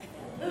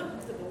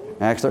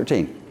Acts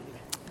 13.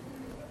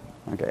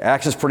 Okay,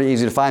 Acts is pretty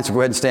easy to find, so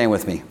go ahead and stand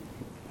with me.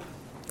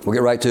 We'll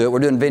get right to it. We're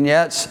doing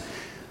vignettes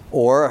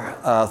or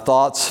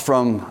thoughts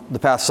from the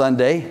past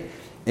Sunday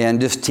and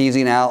just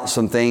teasing out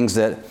some things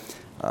that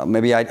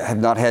maybe I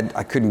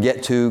couldn't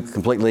get to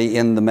completely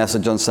in the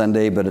message on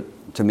Sunday,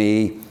 but to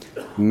me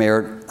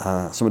merit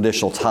some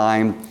additional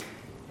time.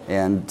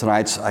 And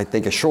tonight's, I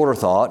think, a shorter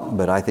thought,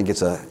 but I think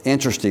it's an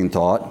interesting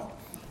thought.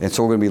 And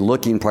so we're going to be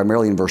looking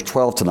primarily in verse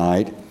 12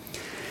 tonight.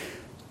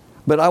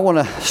 But I want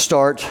to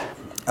start,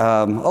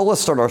 let's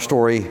start our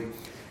story,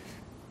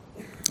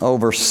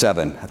 verse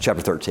 7 of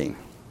chapter 13.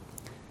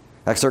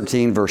 Acts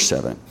 13, verse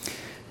 7.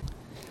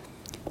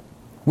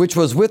 Which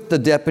was with the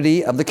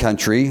deputy of the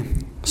country,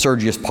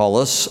 Sergius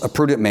Paulus, a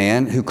prudent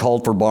man who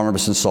called for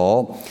Barnabas and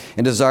Saul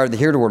and desired to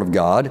hear the word of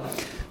God.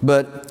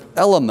 But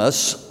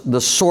Elymas, the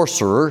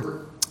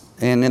sorcerer,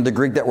 and in the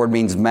Greek that word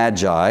means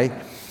magi,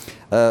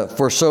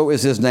 for so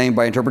is his name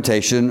by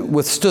interpretation,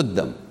 withstood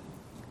them.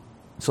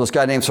 So this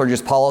guy named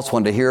Sergius Paulus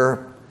wanted to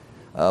hear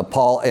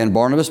Paul and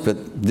Barnabas,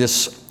 but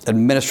this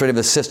administrative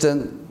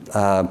assistant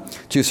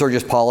to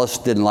Sergius Paulus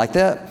didn't like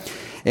that.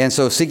 And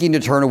so seeking to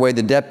turn away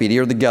the deputy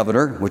or the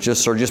governor, which is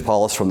Sergius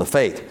Paulus, from the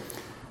faith.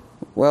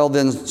 Well,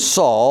 then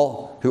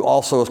Saul, who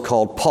also is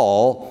called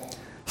Paul,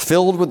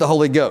 filled with the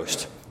Holy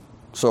Ghost.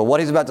 So what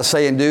he's about to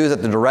say and do is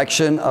at the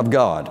direction of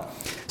God.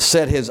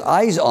 Set his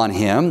eyes on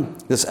him,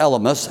 this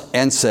Elymas,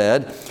 and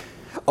said,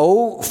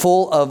 O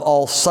full of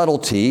all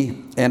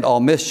subtlety and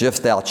all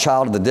mischief, thou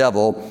child of the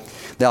devil,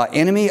 thou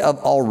enemy of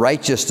all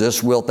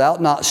righteousness, wilt thou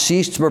not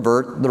cease to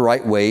pervert the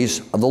right ways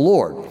of the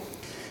Lord?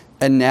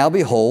 And now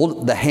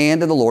behold, the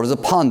hand of the Lord is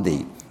upon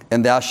thee,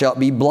 and thou shalt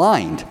be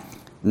blind,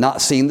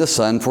 not seeing the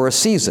sun for a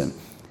season.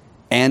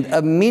 And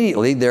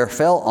immediately there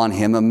fell on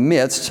him a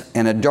mist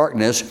and a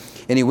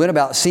darkness, and he went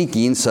about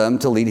seeking some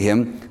to lead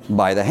him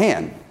by the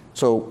hand.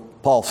 So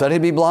Paul said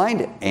he'd be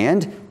blind,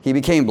 and he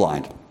became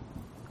blind.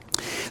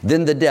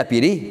 Then the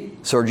deputy,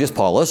 Sergius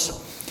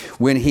Paulus,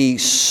 when he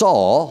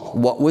saw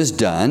what was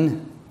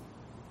done,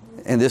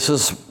 and this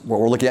is what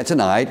we're looking at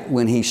tonight,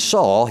 when he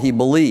saw, he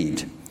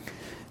believed,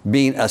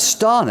 being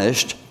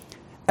astonished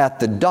at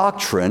the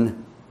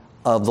doctrine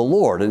of the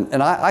Lord.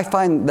 And I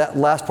find that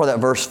last part of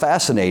that verse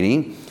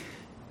fascinating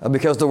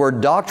because the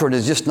word doctrine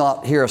is just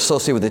not here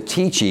associated with the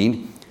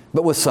teaching,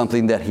 but with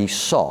something that he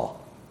saw.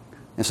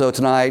 And so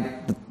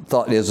tonight, the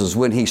thought is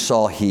when he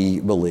saw,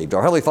 he believed.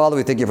 Our Heavenly Father,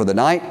 we thank you for the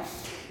night.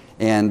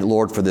 And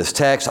Lord, for this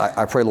text,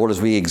 I pray, Lord,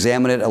 as we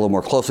examine it a little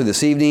more closely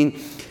this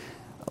evening,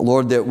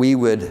 Lord, that we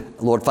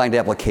would, Lord, find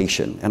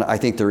application. And I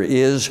think there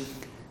is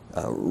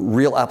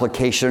real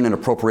application and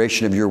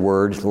appropriation of your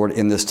word, Lord,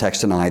 in this text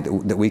tonight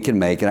that we can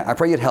make. And I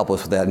pray you'd help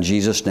us with that in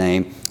Jesus'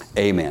 name.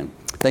 Amen.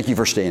 Thank you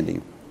for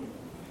standing.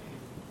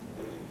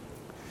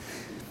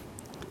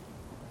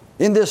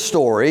 In this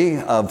story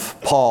of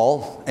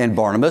Paul and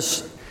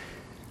Barnabas,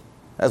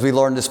 as we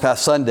learned this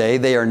past Sunday,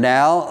 they are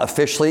now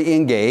officially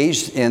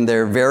engaged in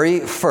their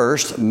very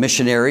first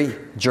missionary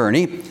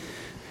journey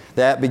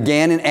that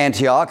began in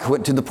Antioch,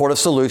 went to the port of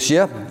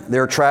Seleucia.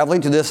 They're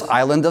traveling to this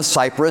island of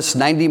Cyprus,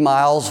 90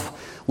 miles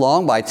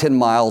long by 10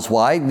 miles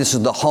wide. This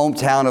is the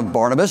hometown of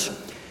Barnabas.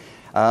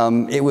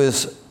 It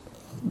was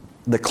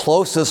the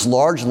closest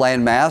large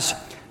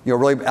landmass,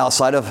 really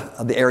outside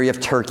of the area of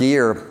Turkey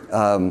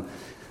or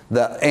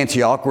the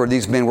Antioch, where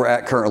these men were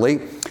at currently.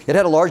 It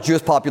had a large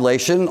Jewish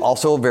population,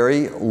 also a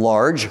very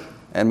large,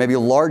 and maybe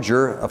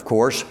larger, of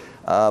course,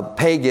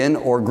 pagan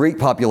or Greek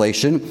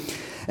population.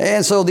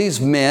 And so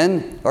these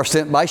men are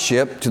sent by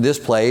ship to this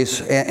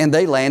place, and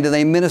they land and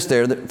they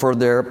minister there for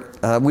their,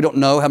 we don't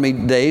know how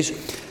many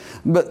days,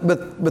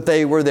 but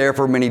they were there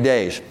for many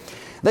days.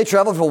 They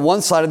traveled from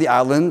one side of the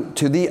island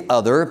to the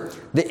other.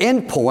 The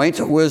end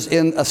point was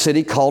in a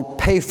city called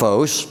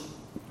Paphos.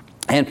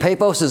 And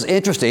Paphos is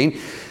interesting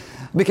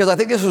because I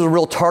think this was a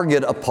real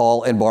target of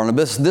Paul and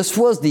Barnabas. This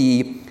was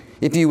the,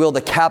 if you will,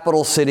 the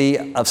capital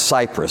city of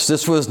Cyprus.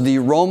 This was the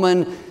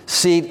Roman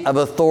seat of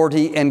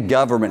authority and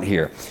government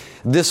here.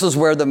 This is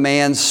where the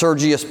man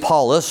Sergius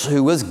Paulus,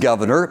 who was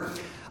governor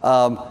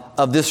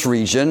of this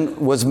region,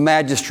 was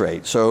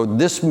magistrate. So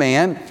this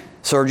man,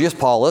 Sergius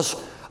Paulus,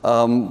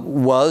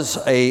 was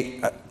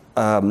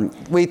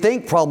we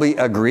think probably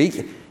a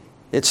Greek.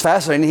 It's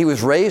fascinating. He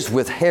was raised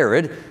with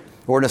Herod,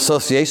 or in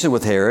association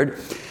with Herod.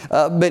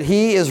 But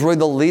he is really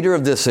the leader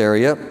of this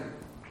area.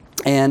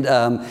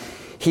 And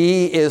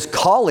he is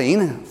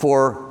calling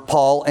for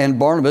Paul and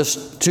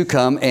Barnabas to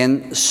come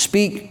and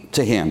speak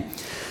to him.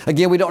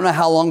 Again, we don't know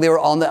how long they were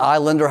on the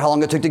island or how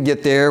long it took to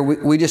get there.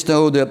 We just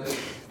know that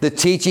the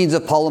teachings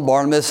of Paul and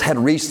Barnabas had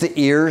reached the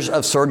ears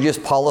of Sergius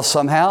Paulus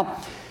somehow.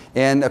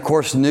 And of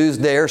course, news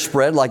there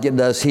spread like it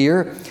does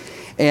here.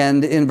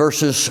 And in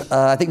verse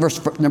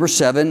number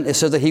 7, it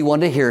says that he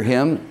wanted to hear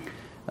him,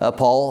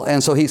 Paul,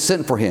 and so he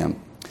sent for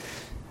him.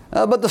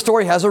 But the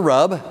story has a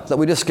rub that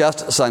we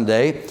discussed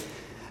Sunday.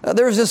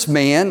 There's this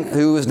man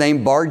who is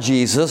named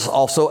Bar-Jesus,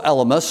 also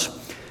Elymas,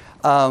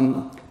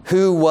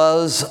 who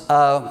was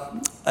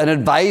an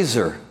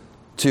advisor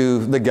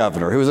to the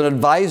governor, who was an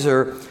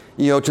advisor,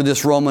 to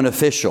this Roman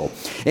official.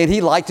 And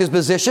he liked his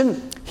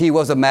position. He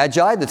was a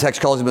magi. The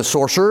text calls him a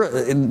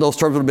sorcerer. Those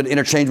terms would have been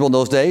interchangeable in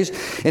those days.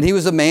 And he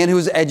was a man who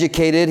was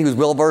educated. He was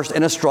well-versed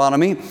in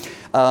astronomy.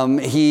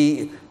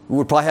 He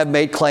would probably have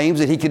made claims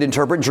that he could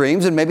interpret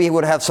dreams, and maybe he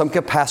would have some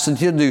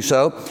capacity to do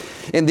so.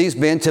 And these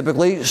men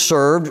typically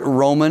served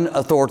Roman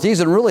authorities.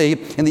 And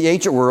really, in the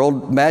ancient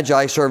world,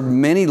 magi served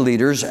many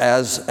leaders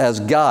as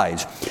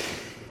guides.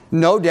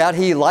 No doubt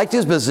he liked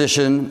his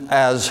position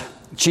as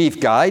chief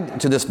guide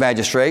to this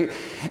magistrate,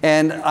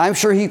 and I'm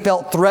sure he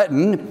felt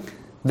threatened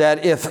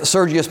that if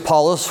Sergius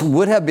Paulus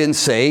would have been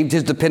saved,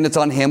 his dependence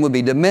on him would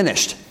be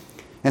diminished.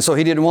 And so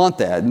he didn't want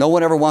that. No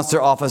one ever wants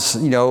their office,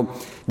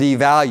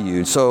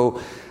 devalued.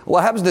 So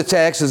what happens in the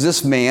text is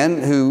this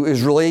man who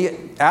is really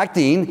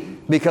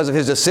acting because of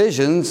his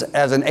decisions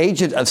as an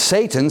agent of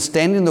Satan,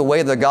 standing in the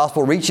way of the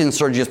gospel reaching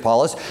Sergius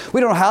Paulus. We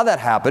don't know how that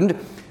happened.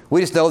 We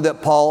just know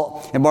that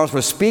Paul and Barnabas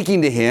were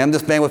speaking to him.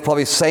 This man was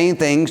probably saying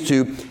things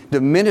to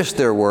diminish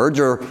their words,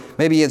 or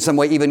maybe in some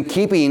way even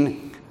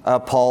keeping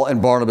Paul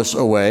and Barnabas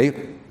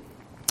away.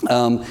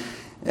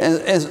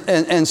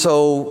 And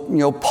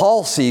so,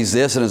 Paul sees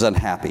this and is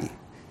unhappy.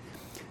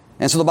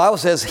 And so the Bible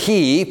says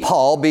he,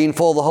 Paul, being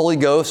full of the Holy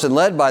Ghost and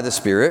led by the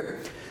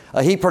Spirit,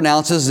 he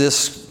pronounces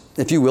this,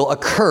 if you will, a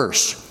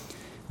curse.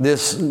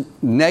 This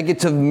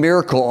negative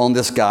miracle on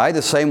this guy,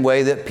 the same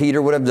way that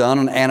Peter would have done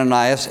on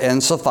Ananias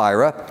and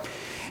Sapphira,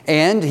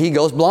 and he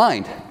goes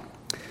blind.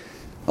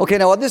 Okay,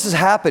 now while this is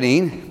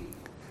happening,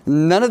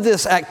 none of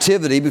this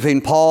activity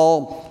between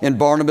Paul and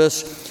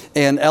Barnabas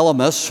and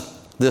Elymas,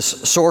 this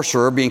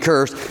sorcerer being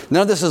cursed,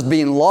 none of this is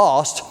being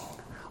lost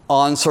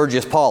on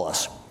Sergius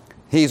Paulus.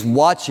 He's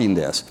watching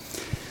this.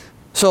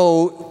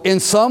 So in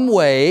some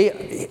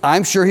way,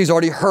 I'm sure he's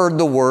already heard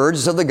the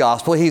words of the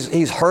gospel.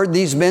 He's heard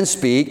these men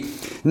speak.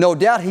 No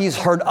doubt he's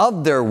heard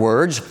of their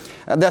words.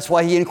 That's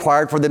why he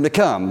inquired for them to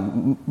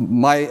come.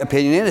 My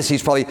opinion is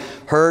he's probably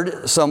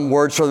heard some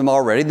words from them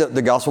already.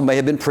 The gospel may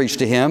have been preached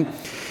to him.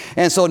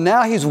 And so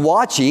now he's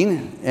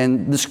watching,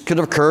 and this could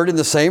have occurred in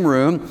the same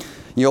room.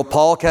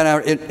 Paul kind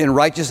of in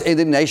righteous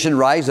indignation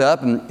rise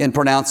up and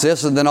pronounce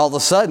this, and then all of a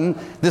sudden,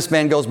 this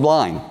man goes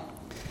blind.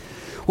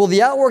 Well,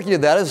 the outworking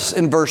of that is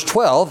in verse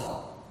 12,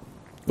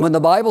 when the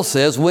Bible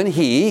says, when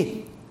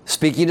he,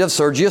 speaking of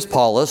Sergius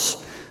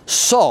Paulus,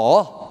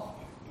 saw,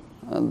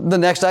 the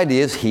next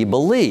idea is he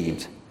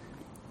believed.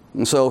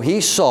 And so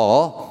he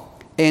saw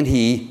and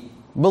he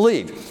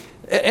believed.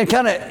 And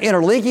kind of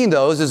interlinking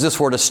those is this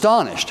word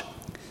astonished.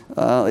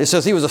 It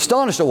says he was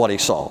astonished at what he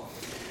saw.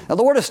 Now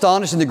the word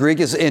astonished in the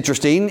Greek is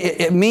interesting.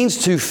 It means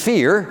to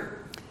fear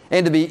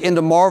and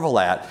to marvel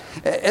at.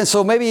 And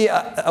so maybe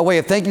a way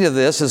of thinking of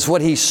this is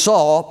what he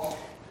saw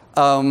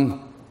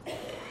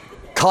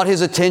caught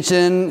his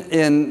attention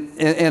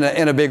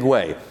in a big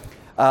way.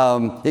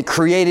 It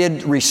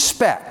created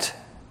respect.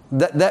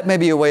 That may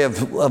be a way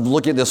of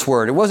looking at this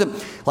word. It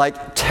wasn't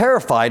like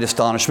terrified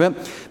astonishment,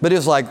 but it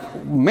was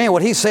like, man,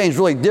 what he's saying is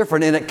really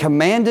different, and it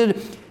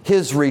commanded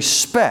his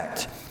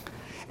respect.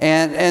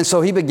 And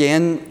so he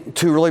began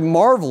to really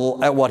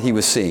marvel at what he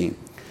was seeing.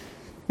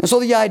 And so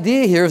the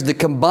idea here is the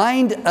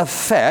combined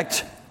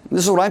effect,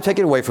 this is what I'm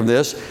taking away from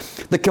this,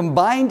 the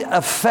combined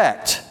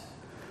effect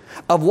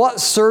of what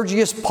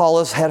Sergius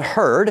Paulus had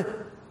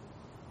heard,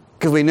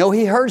 because we know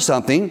he heard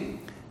something,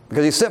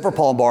 because he sent for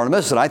Paul and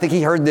Barnabas, and I think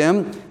he heard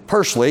them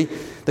personally,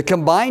 the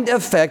combined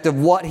effect of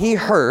what he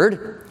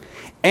heard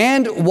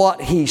and what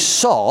he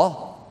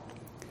saw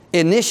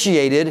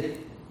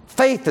initiated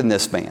faith in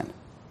this man.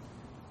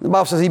 The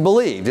Bible says he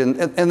believed,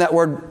 and that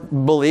word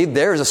believed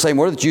there is the same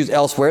word that's used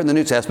elsewhere in the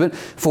New Testament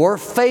for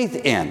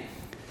faith in.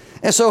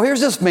 And so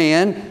here's this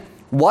man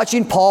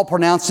watching Paul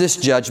pronounce this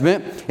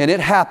judgment, and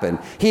it happened.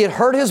 He had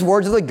heard his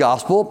words of the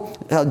gospel.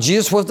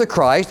 Jesus was the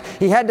Christ.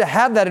 He had to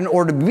have that in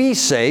order to be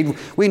saved.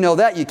 We know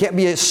that. You can't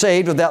be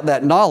saved without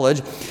that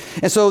knowledge.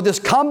 And so this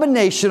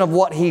combination of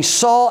what he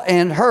saw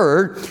and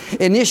heard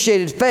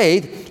initiated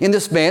faith in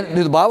this man,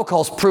 who the Bible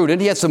calls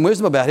prudent. He had some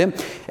wisdom about him,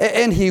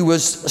 and he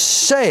was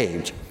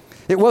saved.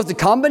 It was the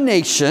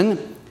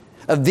combination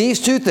of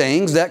these two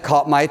things that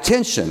caught my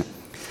attention.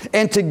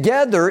 And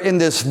together in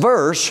this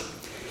verse,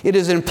 it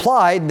is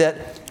implied that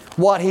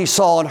what he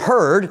saw and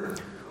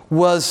heard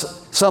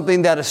was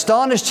something that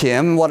astonished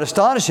him. What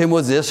astonished him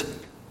was this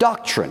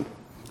doctrine.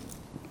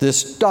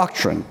 This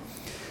doctrine.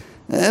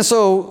 And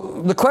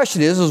so the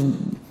question is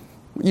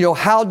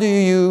how do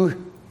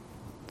you,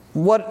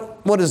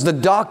 what is the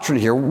doctrine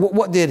here?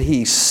 What did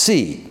he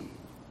see?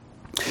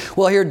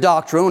 Well, here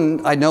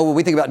doctrine, I know when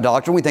we think about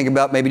doctrine, we think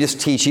about maybe just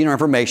teaching or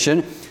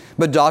information,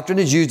 but doctrine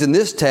is used in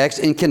this text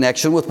in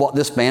connection with what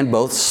this man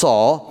both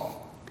saw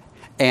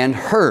and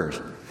heard.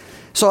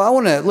 So I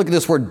want to look at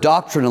this word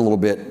doctrine a little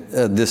bit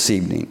this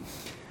evening.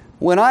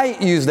 When I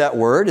use that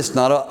word, it's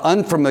not an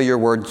unfamiliar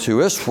word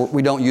to us.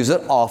 We don't use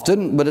it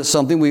often, but it's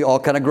something we all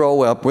kind of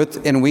grow up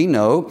with and we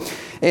know.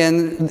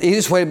 And the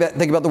easiest way to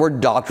think about the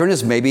word doctrine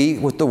is maybe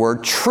with the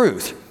word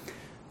truth.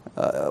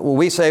 When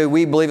we say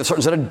we believe a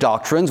certain set of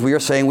doctrines, we are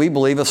saying we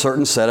believe a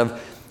certain set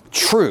of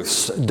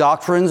truths.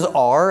 Doctrines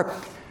are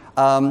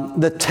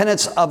the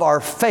tenets of our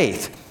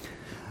faith.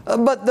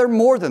 But they're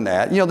more than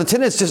that. The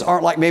tenets just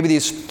aren't like maybe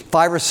these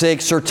 5 or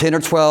 6 or 10 or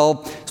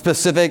 12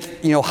 specific,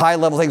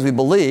 high-level things we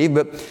believe.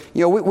 But,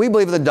 we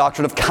believe in the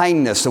doctrine of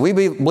kindness. And we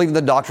believe in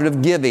the doctrine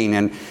of giving.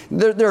 And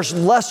there's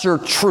lesser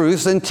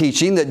truths and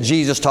teaching that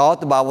Jesus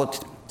taught, the Bible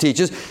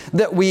teaches,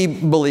 that we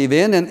believe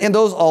in. And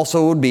those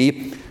also would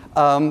be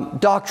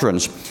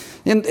doctrines.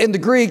 In the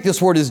Greek,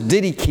 this word is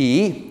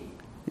didache.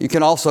 You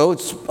can also,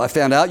 I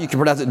found out, you can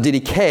pronounce it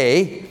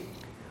didache.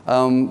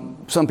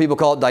 Some people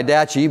call it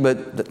didache,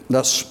 but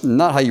that's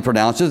not how you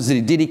pronounce it. It's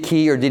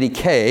didache or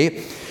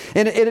didache.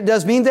 And it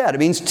does mean that. It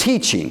means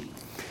teaching.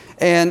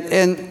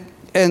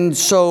 And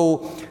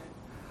so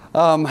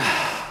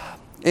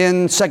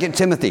in 2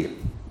 Timothy,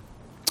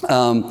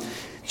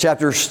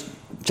 chapter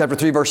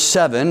 3, verse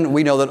 7,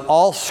 we know that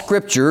all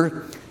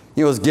Scripture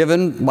is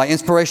given by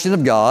inspiration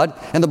of God,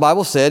 and the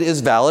Bible said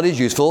is valid, is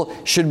useful,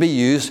 should be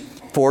used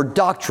for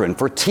doctrine,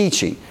 for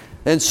teaching.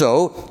 And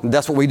so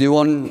that's what we do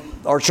on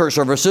our church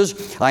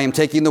services. I am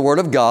taking the Word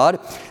of God,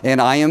 and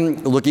I am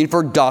looking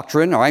for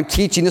doctrine, or I'm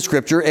teaching the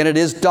Scripture, and it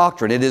is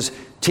doctrine. It is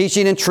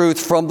teaching and truth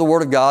from the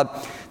Word of God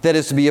that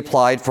is to be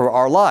applied for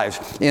our lives.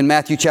 In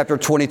Matthew chapter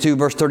 22,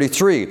 verse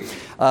 33,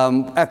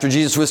 after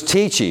Jesus was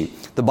teaching,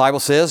 the Bible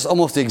says,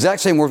 almost the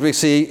exact same words we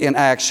see in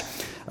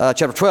Acts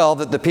chapter 12,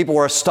 that the people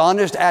were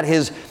astonished at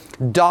His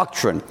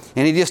doctrine.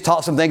 And He just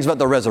taught some things about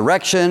the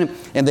resurrection,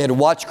 and they had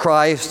watched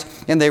Christ,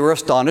 and they were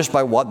astonished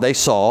by what they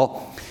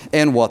saw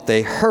and what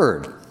they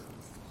heard.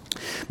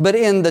 But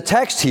in the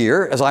text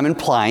here, as I'm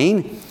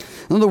implying,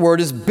 the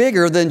word is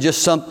bigger than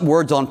just some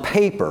words on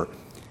paper.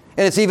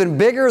 And it's even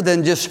bigger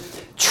than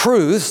just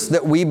truths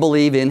that we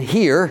believe in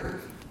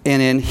here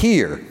and in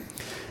here.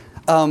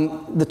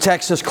 The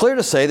text is clear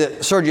to say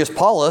that Sergius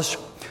Paulus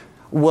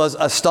was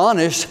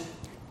astonished,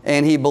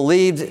 and he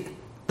believed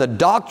the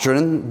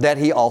doctrine that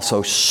he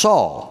also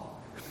saw.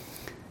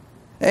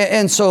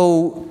 And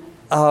so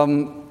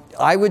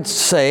I would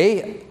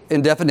say,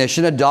 in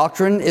definition, a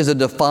doctrine is a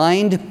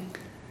defined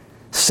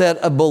set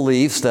of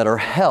beliefs that are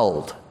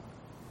held.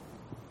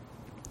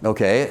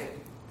 Okay,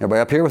 everybody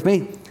up here with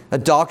me? A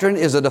doctrine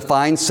is a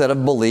defined set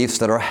of beliefs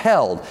that are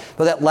held.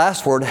 But that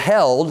last word,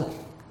 held,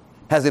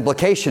 has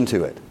implication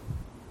to it.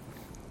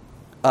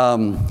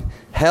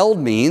 Held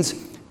means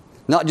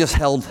not just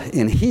held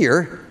in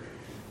here,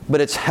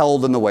 but it's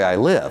held in the way I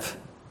live.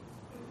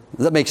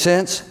 Does that make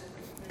sense? In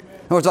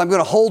other words, I'm going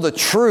to hold a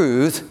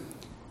truth.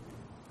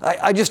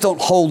 I just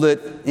don't hold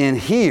it in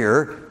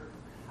here.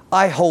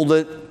 I hold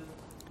it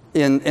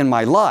in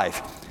my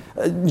life.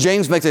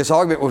 James makes this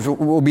argument, which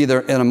will be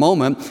there in a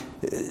moment,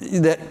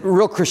 that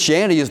real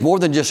Christianity is more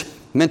than just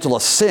mental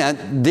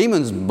assent.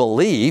 Demons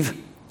believe,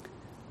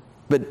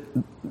 but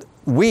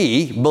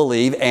we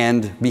believe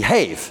and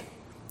behave.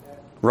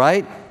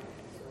 Right?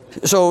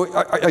 So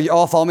are you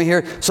all following me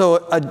here? So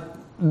a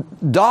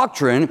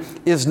doctrine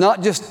is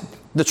not just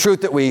the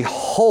truth that we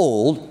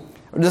hold,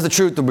 or just the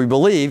truth that we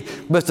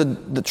believe, but it's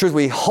the truth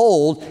we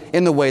hold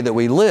in the way that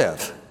we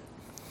live.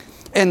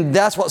 And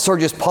that's what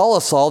Sergius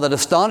Paulus saw that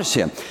astonished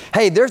him.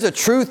 Hey, there's a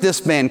truth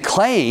this man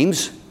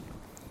claims,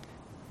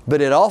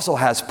 but it also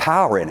has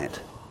power in it.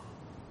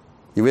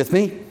 You with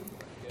me?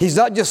 He's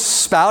not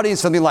just spouting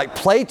something like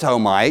Plato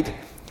might.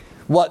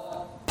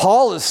 What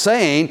Paul is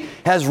saying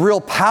has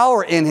real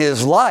power in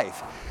his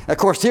life. Of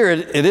course, here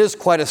it is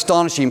quite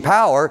astonishing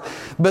power,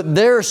 but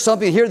there's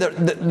something here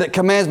that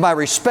commands my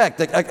respect,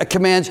 that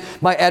commands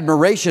my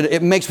admiration.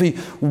 It makes me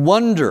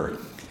wonder.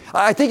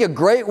 I think a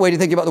great way to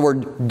think about the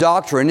word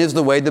doctrine is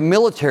the way the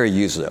military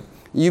uses it.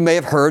 You may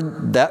have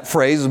heard that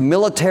phrase,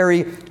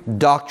 military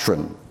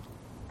doctrine.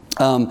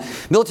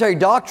 Military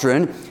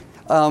doctrine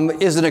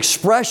is an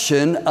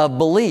expression of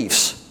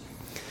beliefs.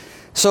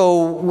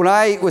 So when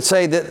I would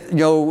say that,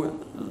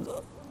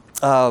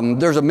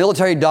 there's a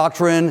military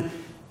doctrine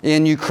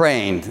in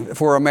Ukraine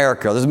for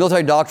America. There's a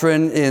military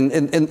doctrine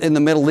in the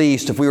Middle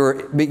East if we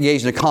were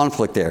engaged in a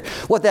conflict there.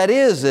 What that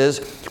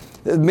is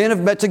men have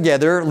met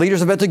together, leaders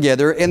have met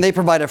together, and they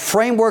provide a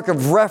framework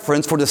of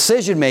reference for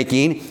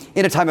decision-making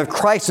in a time of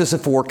crisis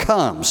if war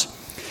comes.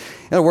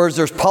 In other words,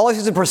 there's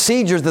policies and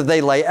procedures that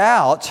they lay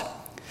out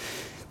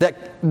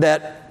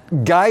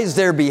that guides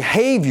their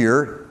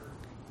behavior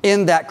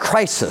in that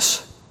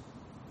crisis.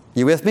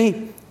 You with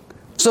me?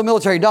 So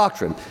military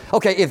doctrine.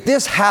 Okay, if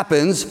this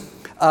happens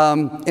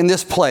in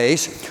this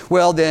place,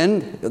 well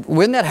then,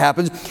 when that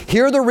happens,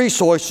 here are the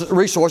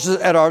resources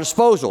at our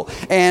disposal.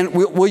 And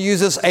we'll use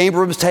this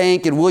Abrams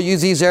tank, and we'll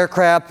use these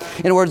aircraft.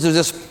 In other words, there's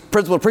this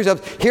principle of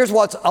precepts. Here's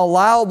what's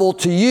allowable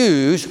to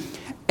use,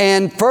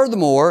 and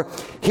furthermore,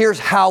 here's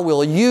how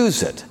we'll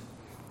use it.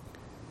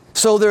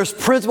 So there's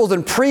principles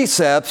and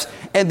precepts,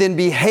 and then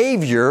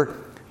behavior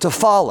to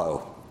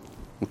follow.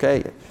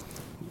 Okay?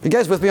 You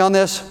guys with me on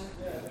this?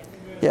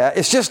 Yeah,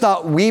 it's just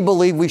not we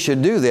believe we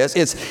should do this.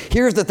 It's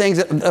here's the things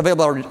that are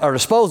available at our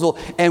disposal,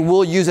 and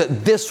we'll use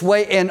it this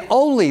way and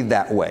only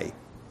that way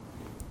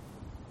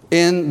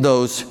in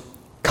those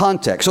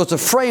contexts. So it's a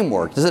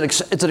framework.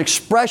 It's an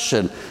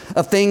expression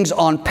of things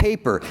on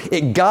paper.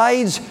 It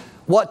guides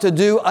what to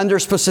do under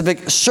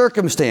specific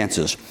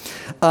circumstances.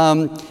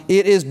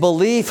 It is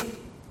belief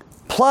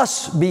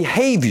plus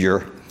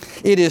behavior.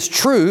 It is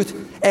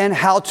truth and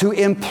how to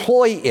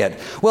employ it.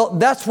 Well,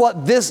 that's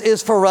what this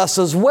is for us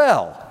as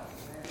well.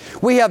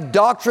 We have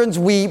doctrines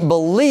we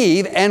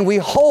believe and we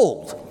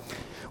hold.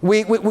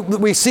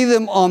 We see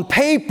them on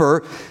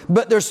paper,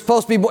 but they're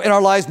supposed to be in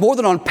our lives more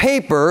than on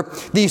paper.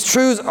 These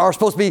truths are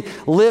supposed to be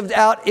lived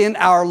out in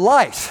our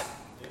life.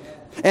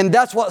 And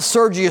that's what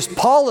Sergius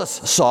Paulus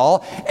saw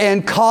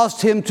and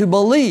caused him to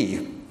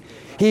believe.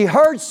 He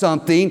heard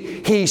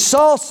something, he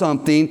saw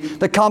something,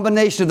 the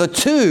combination of the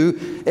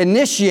two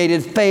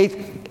initiated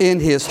faith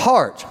in his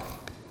heart.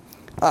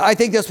 I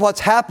think that's what's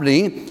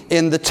happening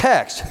in the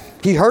text.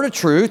 He heard a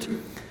truth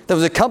that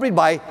was accompanied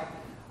by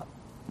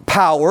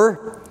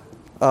power,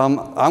 I'm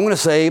going to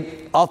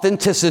say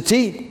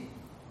authenticity,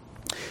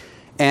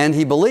 and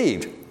he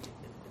believed.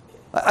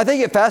 I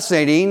think it's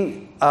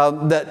fascinating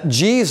that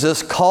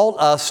Jesus called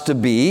us to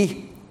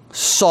be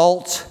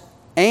salt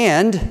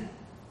and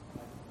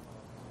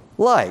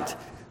light.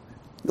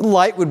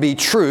 Light would be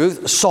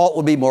truth, salt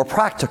would be more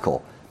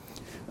practical.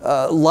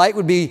 Light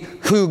would be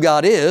who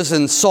God is,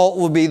 and salt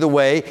would be the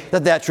way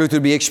that truth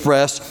would be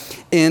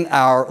expressed in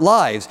our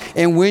lives.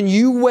 And when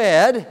you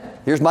wed,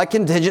 here's my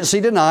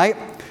contingency tonight,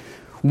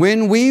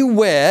 when we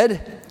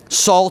wed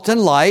salt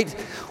and light,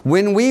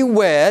 when we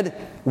wed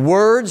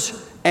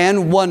words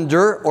and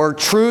wonder, or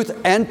truth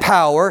and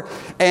power,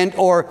 and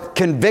or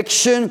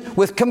conviction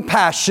with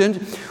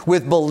compassion,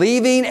 with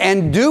believing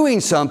and doing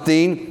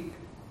something,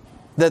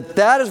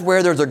 that is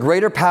where there's a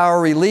greater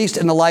power released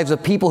in the lives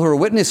of people who are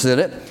witnessing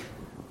it,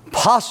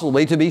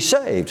 possibly to be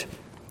saved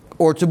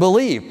or to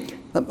believe.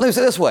 Let me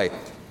say it this way.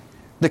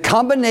 The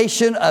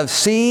combination of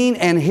seeing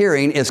and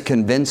hearing is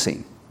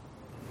convincing.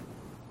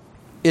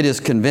 It is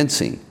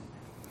convincing.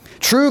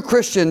 True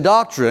Christian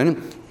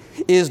doctrine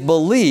is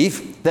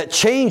belief that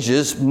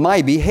changes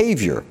my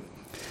behavior.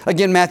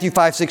 Again, Matthew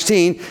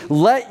 5:16,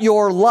 let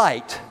your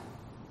light,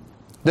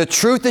 the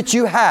truth that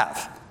you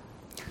have,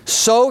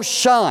 so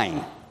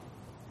shine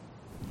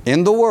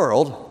in the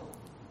world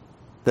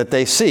that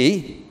they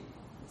see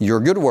your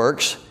good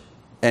works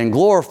and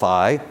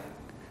glorify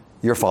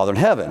your Father in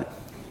heaven.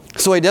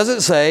 So he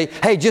doesn't say,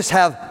 hey, just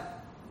have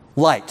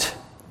light.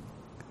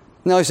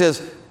 No, he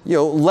says,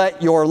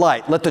 let your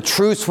light, let the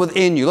truths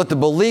within you, let the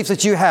beliefs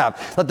that you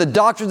have, let the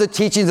doctrines, the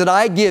teachings that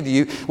I give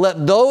you,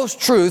 let those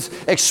truths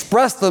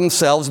express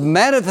themselves,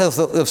 manifest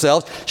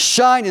themselves,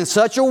 shine in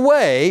such a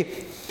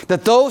way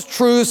that those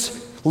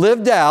truths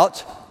lived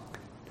out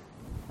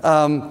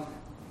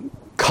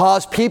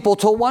cause people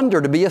to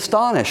wonder, to be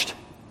astonished.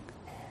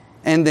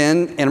 And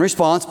then, in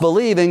response,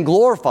 believe and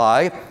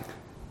glorify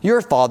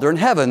your Father in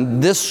heaven.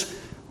 This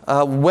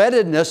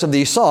weddedness of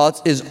these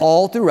thoughts is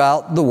all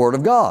throughout the Word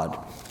of God.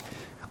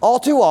 All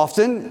too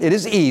often, it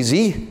is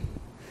easy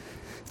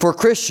for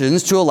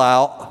Christians to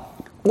allow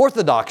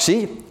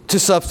orthodoxy to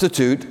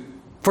substitute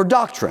for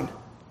doctrine.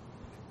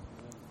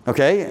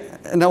 Okay?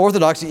 Now,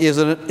 orthodoxy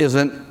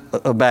isn't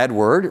a bad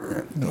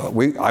word.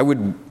 I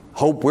would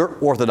hope we're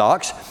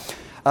orthodox.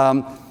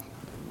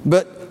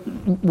 But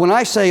when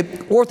I say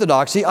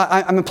orthodoxy,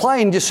 I'm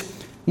implying just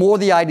more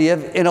the idea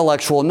of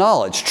intellectual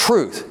knowledge,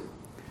 truth.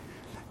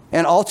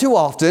 And all too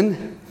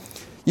often,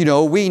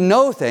 we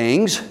know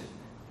things,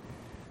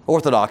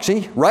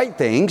 orthodoxy, right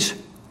things,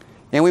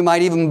 and we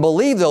might even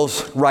believe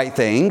those right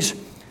things,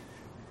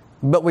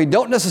 but we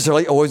don't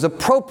necessarily always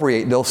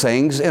appropriate those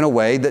things in a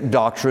way that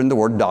the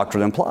word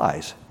doctrine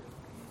implies.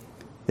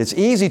 It's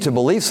easy to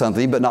believe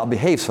something but not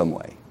behave some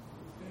way.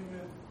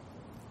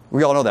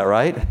 We all know that,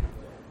 right?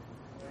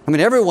 I mean,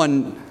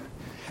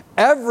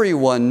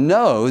 everyone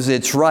knows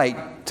it's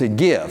right to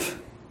give.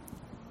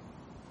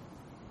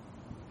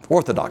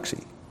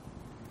 Orthodoxy.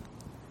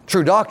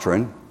 True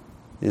doctrine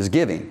is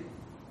giving.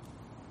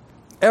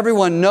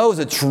 Everyone knows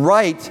it's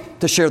right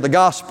to share the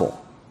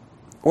gospel.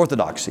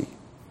 Orthodoxy.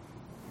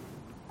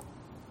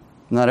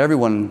 Not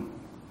everyone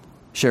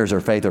shares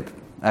their faith or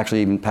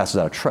actually even passes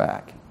out a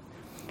tract.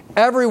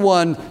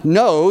 Everyone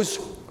knows,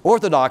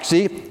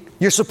 orthodoxy,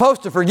 you're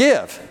supposed to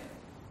forgive.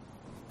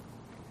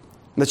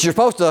 That you're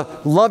supposed to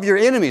love your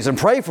enemies and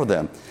pray for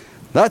them.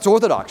 That's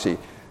orthodoxy.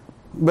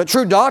 But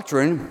true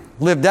doctrine,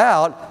 lived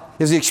out,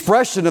 is the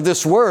expression of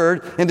this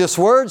word, and this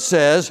word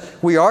says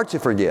we are to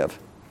forgive.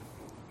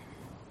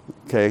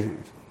 Okay?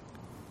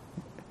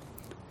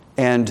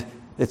 And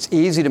it's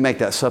easy to make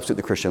that substitute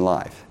the Christian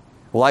life.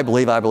 Well, I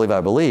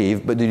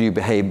believe, but do you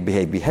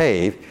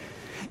behave?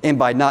 And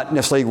by not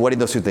necessarily wedding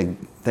those two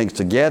things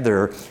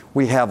together,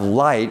 we have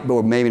light, but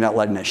we're maybe not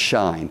letting it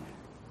shine.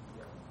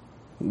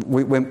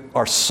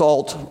 Our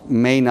salt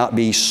may not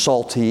be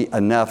salty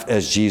enough,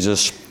 as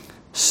Jesus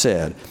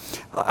said.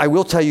 I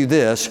will tell you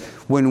this,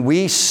 when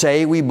we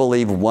say we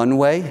believe one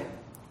way,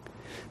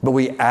 but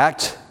we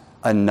act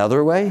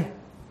another way,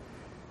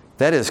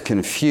 that is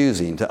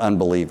confusing to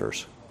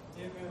unbelievers.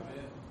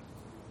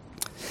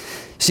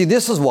 See,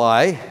 this is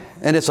why,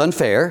 and it's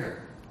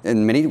unfair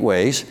in many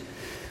ways,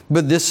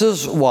 but this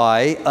is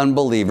why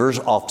unbelievers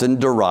often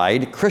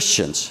deride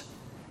Christians.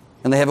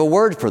 And they have a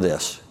word for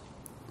this.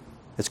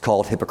 It's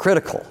called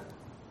hypocritical,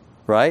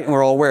 right? And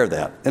we're all aware of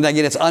that. And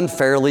again, it's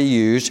unfairly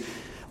used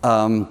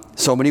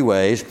so many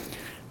ways.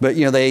 But,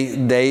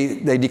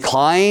 they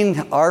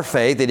decline our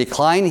faith. They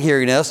decline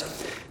hearing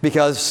us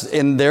because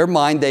in their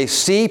mind, they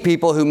see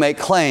people who make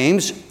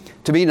claims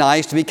to be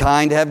nice, to be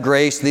kind, to have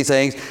grace, these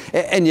things,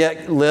 and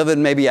yet live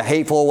in maybe a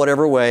hateful,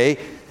 whatever way.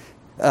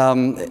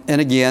 And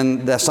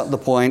again, that's not the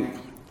point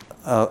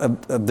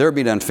of their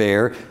being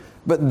unfair.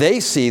 But they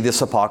see this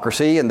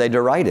hypocrisy and they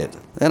deride it.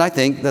 And I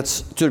think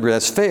that's, to a degree,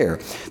 that's fair.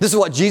 This is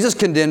what Jesus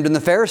condemned in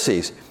the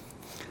Pharisees.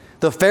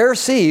 The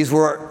Pharisees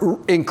were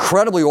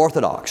incredibly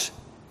orthodox.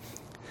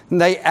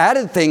 They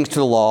added things to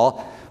the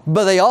law,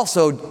 but they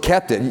also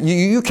kept it.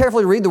 You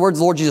carefully read the words of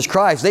the Lord Jesus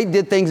Christ. They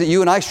did things that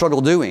you and I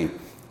struggle doing.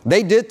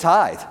 They did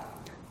tithe.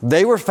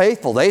 They were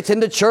faithful. They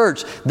attended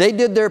church. They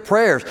did their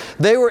prayers.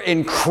 They were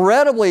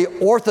incredibly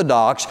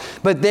orthodox,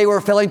 but they were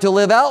failing to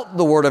live out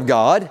the Word of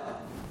God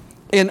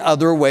in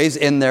other ways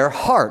in their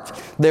heart.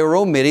 They were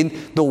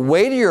omitting the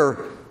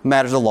weightier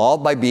matters of the law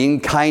by being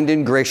kind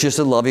and gracious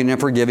and loving and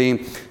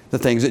forgiving, the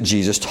things that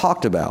Jesus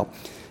talked about.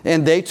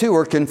 And they too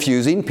were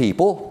confusing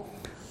people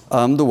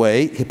the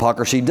way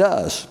hypocrisy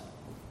does.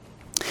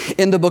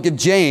 In the book of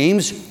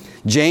James,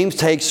 James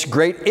takes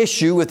great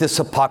issue with this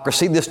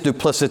hypocrisy, this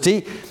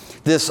duplicity,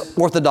 this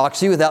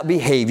orthodoxy without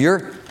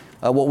behavior.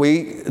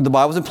 The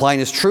Bible is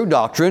implying is true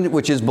doctrine,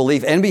 which is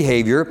belief and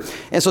behavior.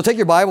 And so take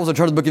your Bibles and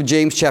turn to the book of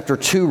James chapter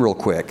 2 real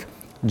quick.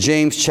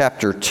 James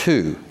chapter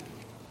 2.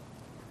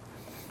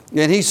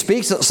 And he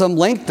speaks at some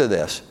length to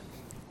this.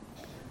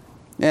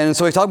 And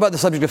so he's talking about the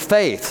subject of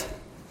faith.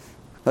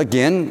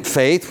 Again,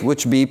 faith,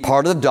 which be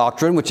part of the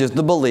doctrine, which is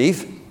the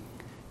belief.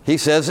 He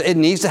says it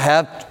needs to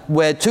have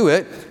wed to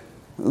it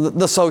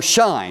the so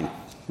shine,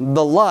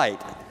 the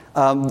light,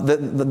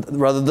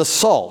 the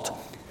salt,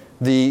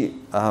 the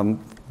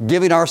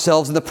giving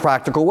ourselves in the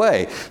practical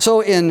way.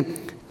 So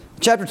in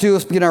chapter 2,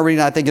 let's begin our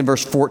reading, I think, in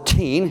verse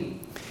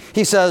 14.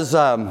 He says,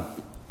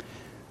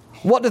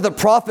 what doth it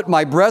profit,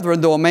 my brethren,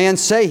 though a man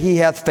say he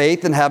hath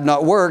faith and have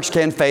not works,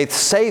 can faith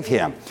save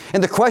him?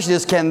 And the question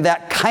is, can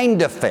that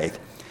kind of faith,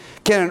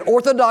 can an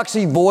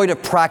orthodoxy void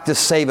of practice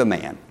save a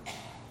man?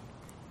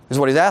 Is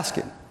what he's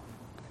asking.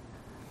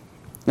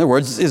 In other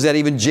words, is that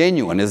even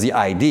genuine, is the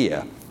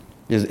idea?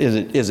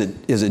 Is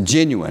it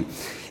genuine?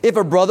 If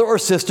a brother or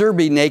sister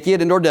be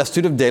naked and or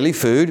destitute of daily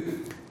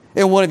food,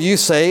 and one of you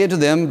say unto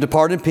them,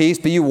 depart in peace,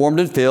 be you warmed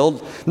and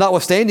filled,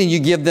 notwithstanding you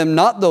give them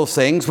not those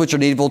things which are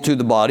needful to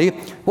the body,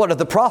 what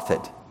doth it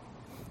profit?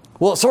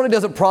 Well, it certainly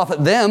doesn't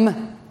profit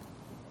them,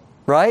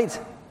 right?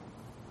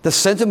 The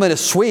sentiment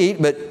is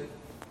sweet, but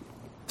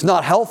it's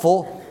not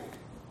helpful.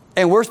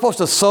 And we're supposed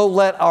to so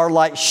let our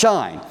light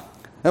shine.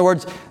 In other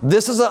words,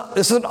 this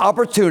is an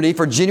opportunity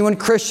for genuine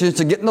Christians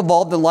to get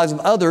involved in the lives of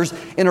others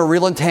in a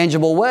real and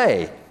tangible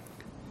way.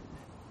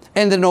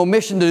 And an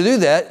omission to do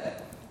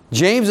that,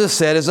 James has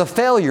said, is a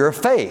failure of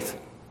faith.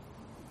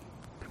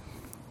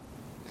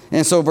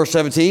 And so verse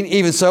 17,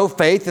 even so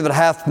faith, if it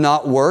hath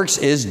not works,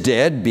 is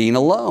dead, being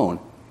alone.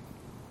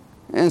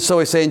 And so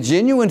he's saying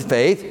genuine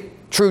faith,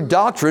 true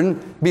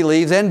doctrine,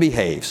 believes and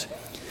behaves.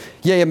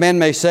 Yea, a man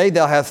may say,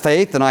 thou hast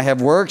faith, and I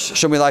have works.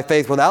 Show me thy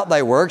faith without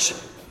thy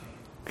works.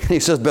 He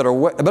says, better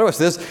what's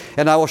this?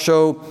 And I will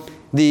show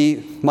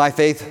thee my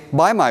faith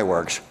by my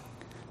works.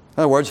 In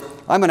other words,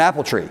 I'm an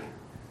apple tree.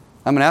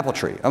 I'm an apple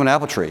tree. I'm an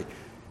apple tree.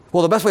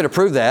 Well, the best way to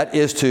prove that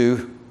is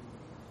to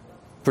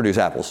produce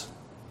apples.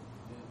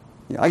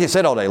 I can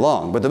say it all day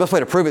long, but the best way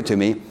to prove it to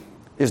me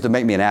is to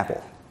make me an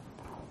apple.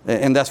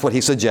 And that's what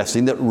he's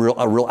suggesting that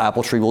a real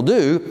apple tree will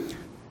do.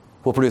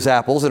 Will produce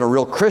apples, and a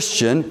real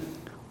Christian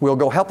will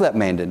go help that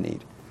man in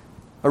need.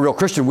 A real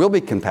Christian will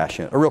be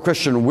compassionate. A real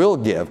Christian will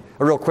give.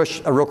 A real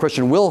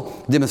Christian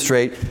will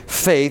demonstrate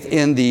faith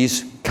in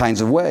these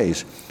kinds of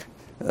ways.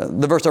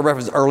 The verse I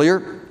referenced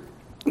earlier,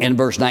 in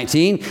verse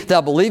 19, thou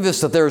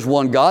believest that there is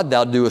one God,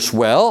 thou doest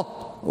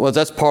well. Well,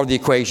 that's part of the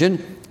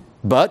equation.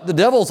 But the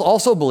devils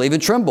also believe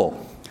and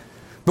tremble.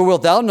 But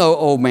wilt thou know,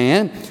 O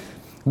man,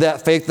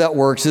 that faith that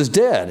works is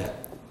dead?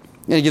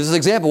 And he gives us an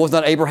example. Was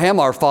not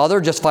Abraham our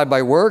father justified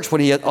by works when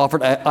he had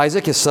offered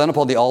Isaac his son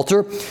upon the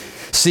altar?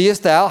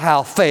 Seest thou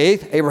how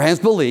faith, Abraham's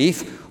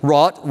belief,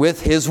 wrought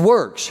with his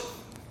works?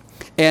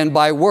 And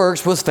by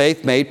works was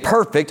faith made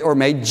perfect or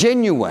made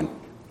genuine.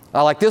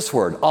 I like this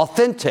word,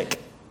 authentic.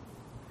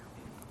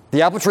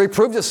 The apple tree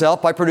proved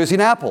itself by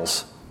producing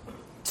apples.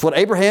 That's what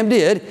Abraham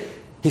did.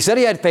 He said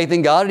he had faith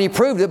in God, and he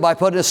proved it by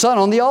putting his son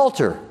on the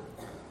altar.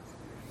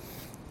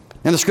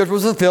 And the scripture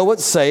was fulfilled what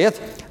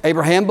saith,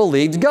 Abraham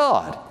believed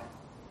God.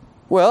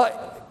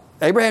 Well,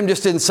 Abraham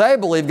just didn't say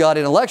believe God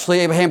intellectually.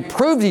 Abraham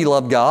proved he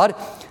loved God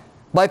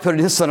by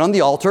putting his son on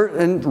the altar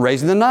and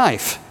raising the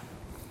knife.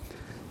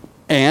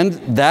 And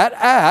that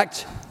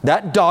act,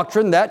 that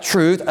doctrine, that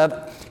truth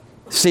of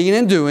seeing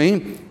and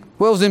doing,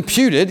 was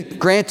imputed,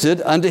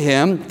 granted unto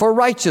him for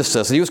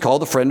righteousness. And he was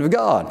called the friend of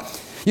God.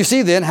 You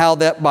see then how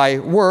that by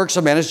works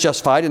a man is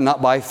justified and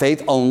not by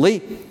faith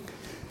only.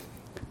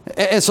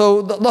 And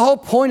so the whole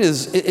point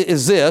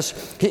is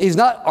this. He's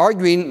not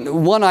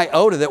arguing one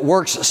iota that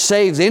works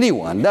saves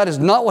anyone. That is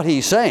not what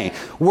he's saying.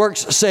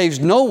 Works saves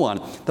no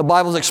one. The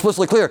Bible is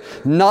explicitly clear.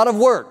 Not of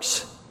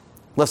works,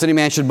 lest any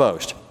man should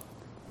boast.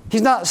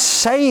 He's not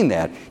saying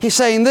that. He's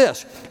saying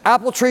this.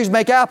 Apple trees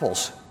make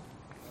apples.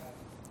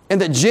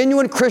 And that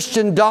genuine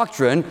Christian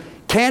doctrine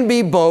can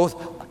be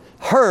both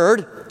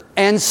heard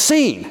and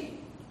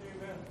seen.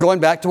 Going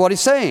back to what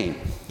he's saying.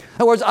 In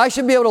other words, you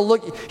should be able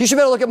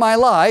to look at my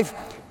life,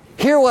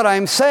 hear what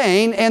I'm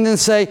saying, and then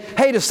say,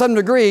 hey, to some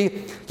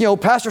degree,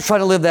 pastor's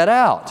trying to live that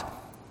out.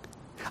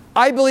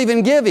 I believe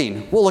in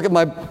giving. Well, look at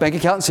my bank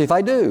account and see if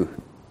I do.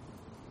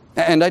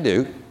 And I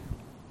do.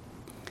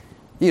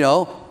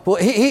 Well,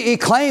 he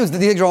claims that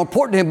these things are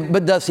important to him,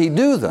 but does he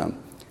do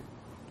them?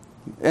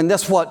 And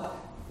that's what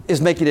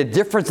is making a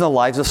difference in the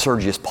lives of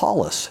Sergius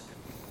Paulus.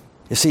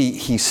 You see,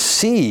 he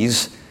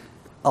sees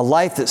a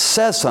life that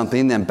says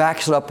something, then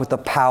backs it up with the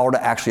power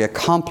to actually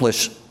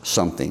accomplish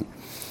something.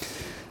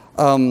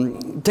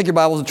 Take your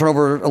Bibles and turn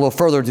over a little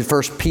further to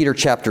 1 Peter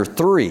chapter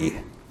 3.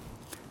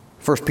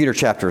 1 Peter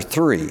chapter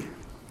 3.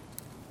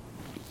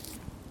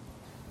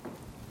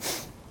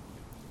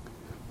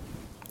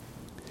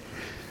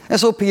 And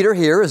so Peter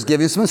here is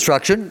giving some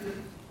instruction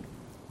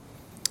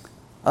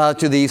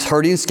to these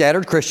hurting,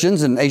 scattered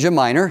Christians in Asia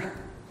Minor.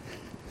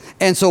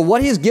 And so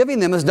what he's giving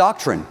them is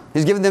doctrine.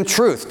 He's giving them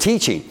truth,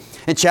 teaching.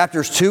 And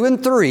chapters 2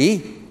 and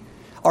 3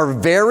 are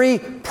very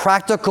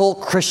practical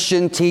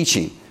Christian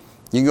teaching.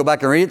 You can go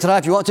back and read it tonight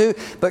if you want to,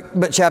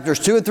 but chapters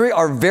 2 and 3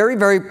 are very,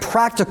 very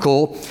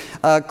practical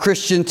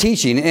Christian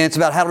teaching. And it's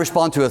about how to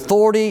respond to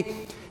authority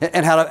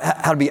and how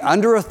to be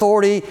under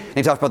authority. And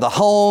he talks about the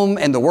home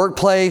and the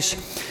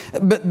workplace.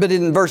 But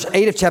in verse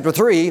 8 of chapter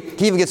 3,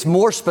 he even gets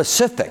more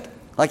specific.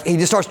 Like he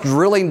just starts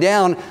drilling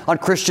down on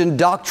Christian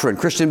doctrine,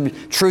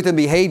 Christian truth and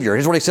behavior.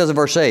 Here's what he says in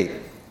verse 8.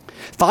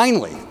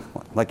 Finally,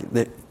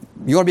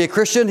 you want to be a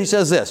Christian? He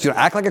says this. You want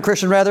to act like a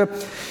Christian rather?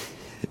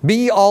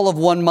 Be all of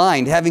one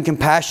mind, having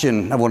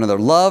compassion of one another.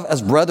 Love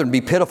as brethren,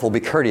 be pitiful,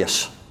 be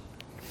courteous.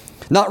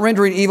 Not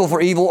rendering evil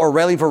for evil or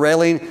railing for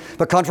railing,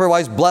 but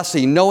contrariwise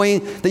blessing,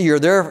 knowing that you're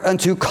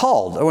thereunto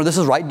called. Or this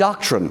is right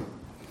doctrine,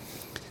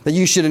 that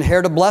you should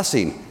inherit a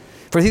blessing.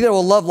 For he that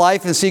will love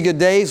life and see good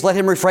days, let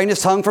him refrain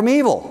his tongue from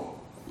evil.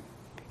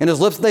 And his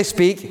lips they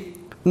speak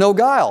no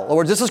guile. In other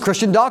words, this is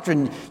Christian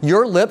doctrine.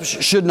 Your lips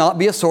should not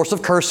be a source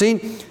of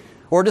cursing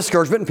or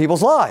discouragement in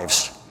people's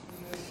lives.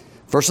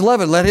 Verse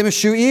 11, let him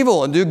eschew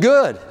evil and do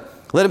good.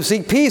 Let him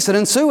seek peace and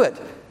ensue it.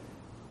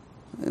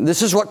 And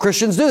this is what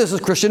Christians do. This is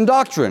Christian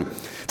doctrine.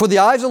 For the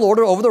eyes of the Lord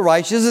are over the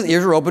righteous, his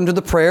ears are open to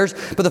the prayers,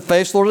 but the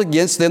face of the Lord is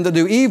against them that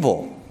do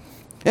evil.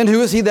 And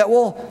who is he that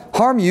will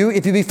harm you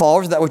if you be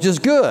followers of that which is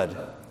good?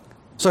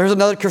 So here's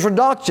another Christian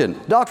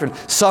doctrine.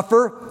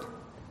 Suffer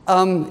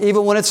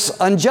even when it's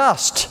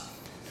unjust.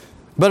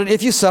 But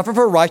if you suffer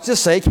for righteousness'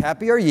 sake,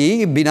 happy are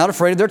ye, be not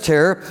afraid of their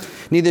terror,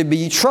 neither be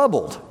ye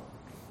troubled.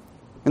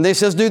 And they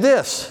says, do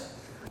this,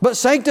 but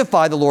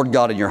sanctify the Lord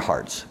God in your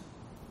hearts.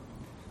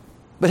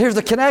 But here's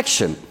the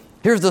connection.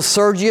 Here's the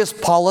Sergius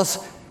Paulus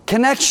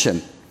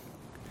connection.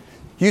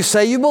 You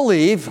say you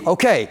believe,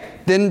 okay,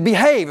 then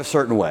behave a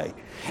certain way.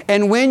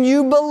 And when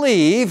you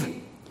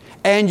believe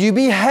and you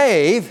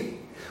behave,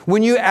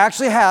 when you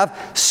actually have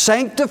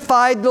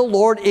sanctified the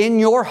Lord in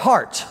your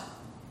heart,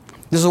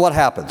 this is what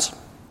happens.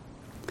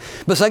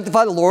 But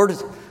sanctify the Lord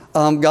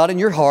God in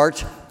your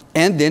heart,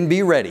 and then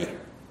be ready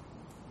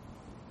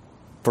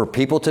for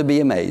people to be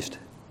amazed,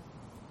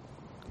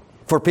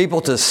 for people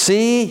to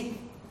see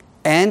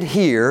and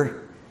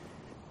hear,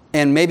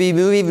 and maybe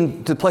move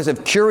even to the place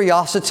of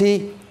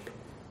curiosity,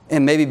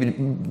 and maybe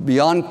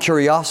beyond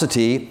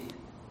curiosity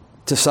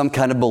to some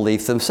kind of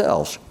belief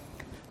themselves.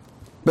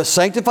 But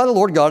sanctify the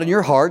Lord God in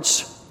your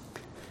hearts,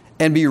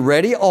 and be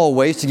ready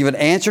always to give an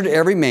answer to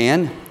every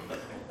man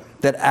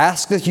that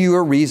asketh you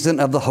a reason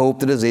of the hope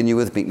that is in you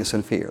with meekness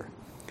and fear.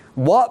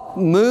 What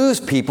moves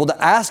people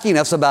to asking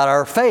us about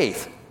our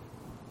faith?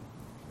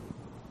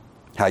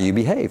 How you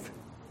behave.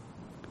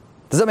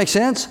 Does that make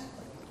sense?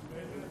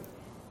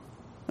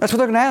 That's what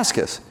they're going to ask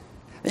us.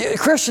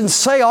 Christians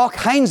say all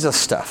kinds of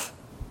stuff.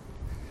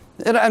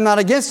 And I'm not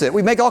against it.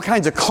 We make all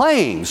kinds of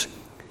claims.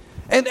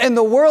 And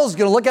the world's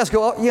going to look at us and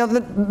go, oh,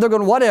 they're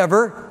going,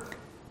 whatever.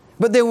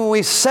 But then when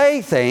we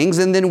say things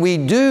and then we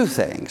do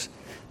things,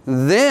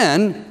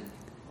 then,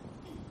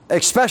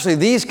 especially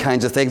these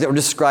kinds of things that were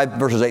described in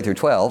verses 8 through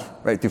 12,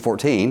 right through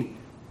 14,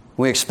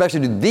 we expect to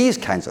do these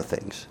kinds of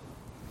things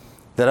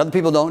that other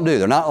people don't do.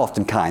 They're not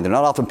often kind. They're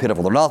not often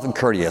pitiful. They're not often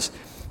courteous.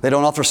 They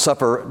don't often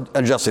suffer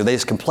unjustly. They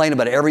just complain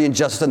about every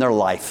injustice in their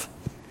life.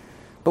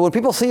 But when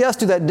people see us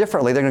do that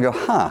differently, they're going to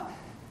go,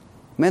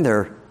 man,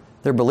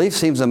 their belief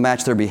seems to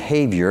match their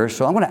behavior,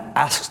 so I'm going to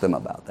ask them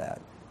about that.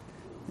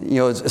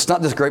 It's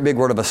not this great big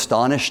word of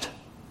astonished,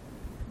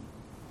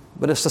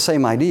 but it's the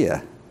same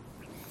idea.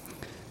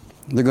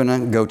 They're going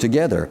to go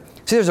together.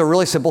 See, there's a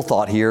really simple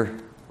thought here,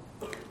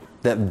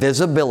 that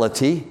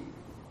visibility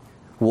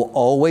will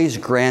always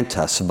grant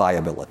us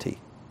viability.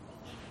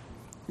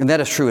 And that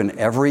is true in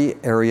every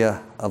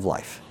area of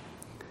life.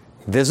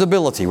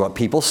 visibility, what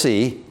people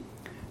see,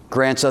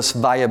 grants us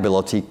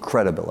viability,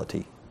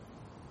 credibility.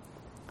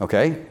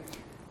 Okay?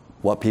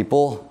 What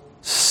people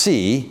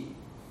see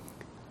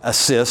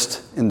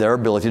assist in their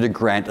ability to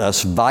grant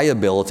us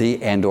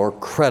viability and or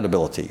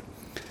credibility.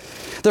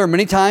 There are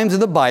many times in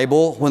the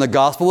Bible when the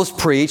gospel was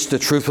preached, the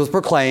truth was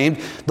proclaimed,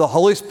 the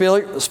Holy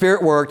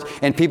Spirit worked,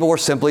 and people were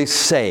simply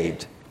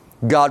saved.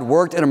 God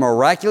worked in a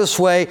miraculous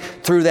way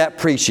through that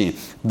preaching.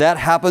 That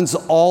happens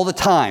all the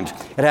time.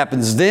 It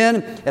happens then,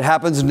 it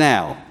happens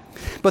now.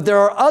 But there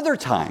are other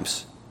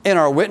times in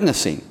our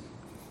witnessing,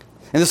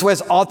 and this way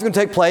it's often going to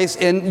take place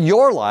in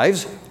your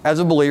lives as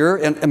a believer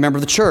and a member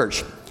of the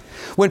church,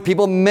 when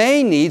people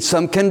may need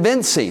some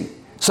convincing,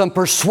 some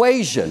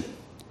persuasion.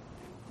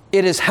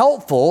 It is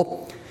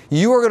helpful.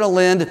 You are going to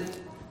lend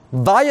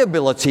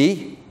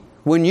viability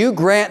when you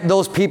grant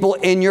those people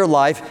in your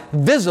life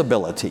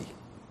visibility. In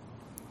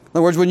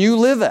other words, when you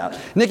live out.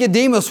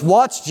 Nicodemus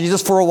watched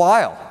Jesus for a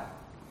while,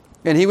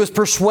 and he was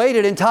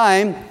persuaded in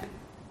time,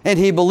 and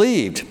he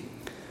believed.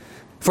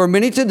 For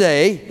many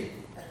today,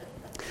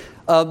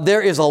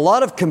 there is a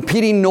lot of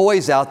competing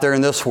noise out there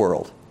in this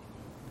world.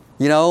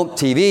 You know,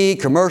 TV,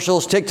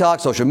 commercials, TikTok,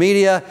 social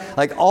media,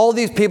 like all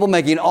these people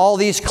making all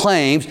these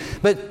claims,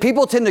 but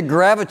people tend to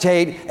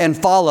gravitate and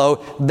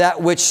follow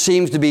that which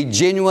seems to be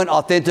genuine,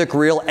 authentic,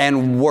 real,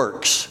 and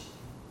works.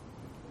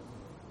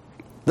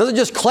 It doesn't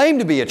just claim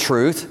to be a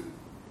truth,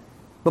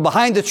 but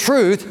behind the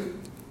truth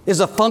is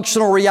a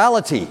functional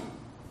reality.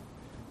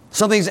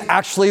 Something's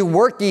actually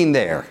working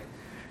there.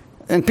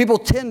 And people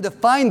tend to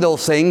find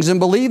those things and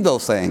believe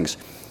those things.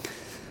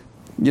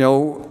 You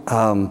know,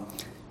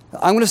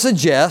 I'm going to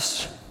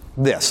suggest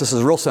this. This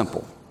is real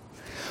simple.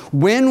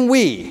 When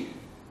we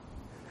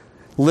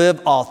live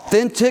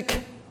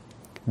authentic,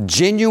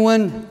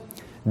 genuine,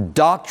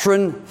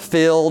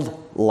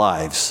 doctrine-filled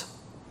lives,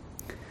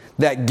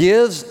 that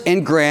gives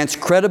and grants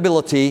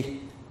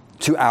credibility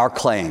to our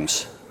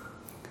claims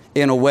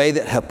in a way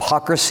that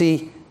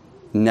hypocrisy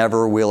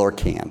never will or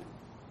can.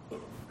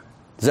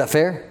 Is that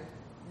fair?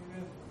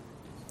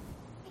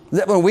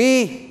 That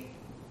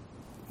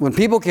when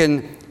people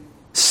can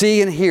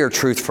see and hear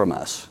truth from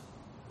us,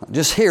 not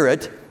just hear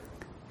it,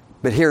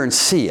 but hear and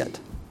see it.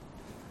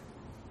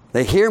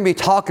 They hear me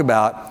talk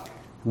about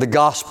the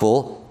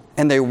gospel,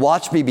 and they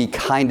watch me be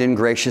kind and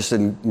gracious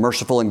and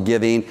merciful and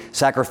giving,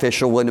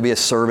 sacrificial, willing to be a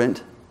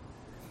servant.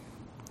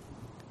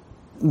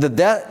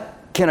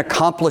 That can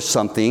accomplish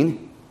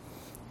something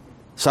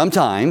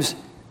sometimes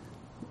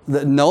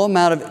that no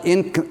amount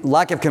of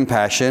lack of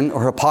compassion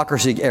or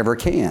hypocrisy ever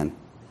can.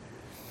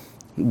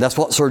 That's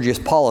what Sergius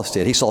Paulus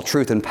did. He saw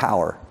truth and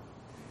power,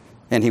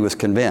 and he was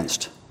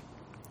convinced.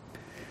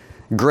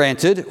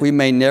 Granted, we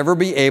may never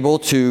be able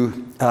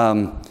to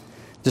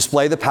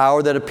display the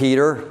power that a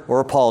Peter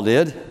or a Paul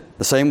did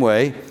the same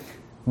way,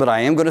 but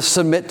I am going to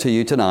submit to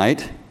you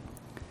tonight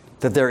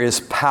that there is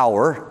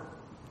power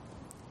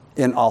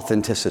in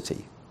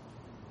authenticity.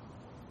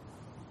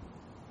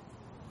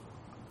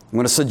 I'm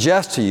going to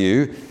suggest to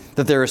you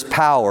that there is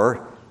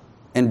power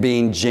in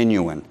being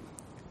genuine.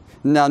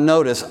 Now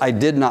notice, I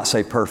did not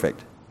say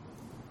perfect.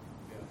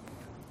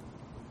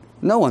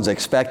 No one's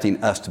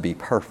expecting us to be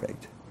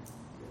perfect.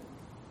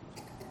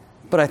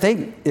 But I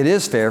think it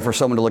is fair for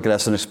someone to look at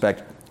us and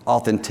expect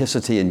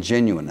authenticity and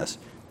genuineness.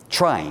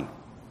 Trying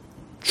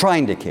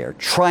to care,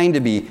 trying to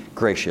be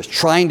gracious,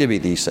 trying to be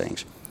these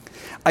things.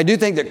 I do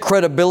think that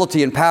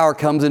credibility and power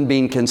comes in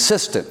being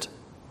consistent.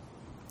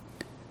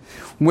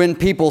 When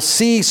people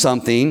see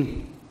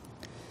something,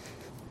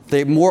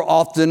 they more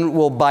often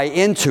will buy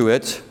into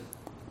it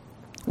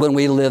when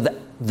we live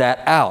that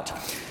out.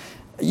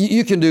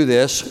 You can do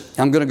this.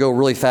 I'm going to go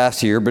really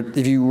fast here, but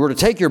if you were to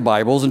take your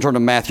Bibles and turn to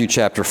Matthew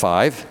chapter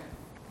 5,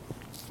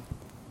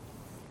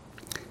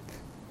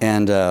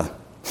 and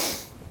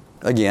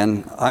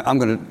again, I'm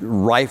going to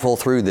rifle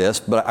through this,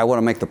 but I want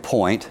to make the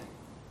point.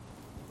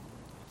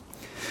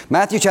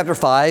 Matthew chapter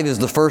 5 is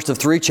the first of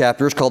 3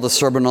 chapters called the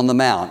Sermon on the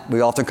Mount.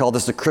 We often call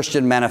this the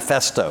Christian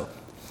Manifesto.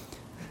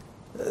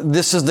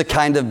 This is the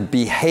kind of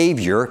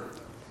behavior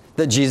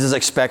that Jesus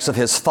expects of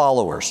his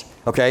followers.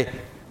 Okay?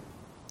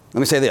 Let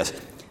me say this.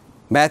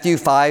 Matthew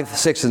 5,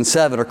 6, and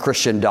 7 are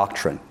Christian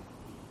doctrine.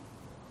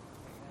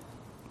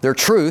 They're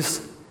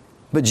truth,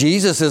 but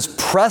Jesus is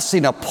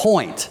pressing a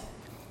point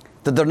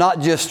that they're not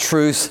just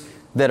truths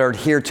that are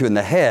adhered to in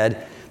the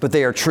head, but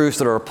they are truths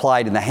that are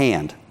applied in the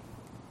hand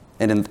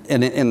and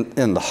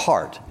in the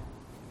heart.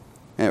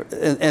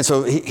 And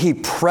so he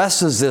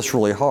presses this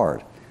really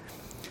hard.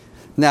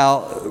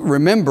 Now,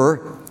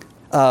 remember,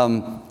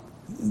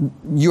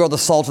 you are the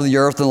salt of the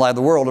earth and the light of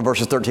the world in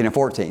verses 13 and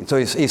 14. So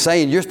he's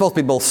saying you're supposed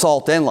to be both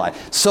salt and light.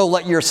 So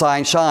let your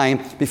sign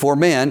shine before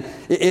men,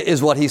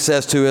 is what he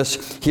says to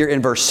us here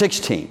in verse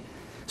 16.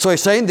 So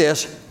he's saying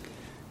this: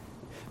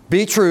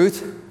 be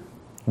truth,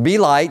 be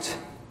light,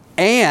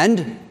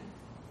 and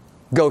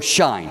go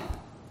shine.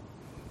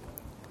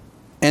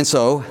 And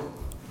so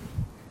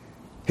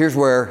here's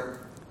where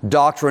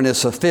doctrine is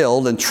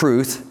fulfilled and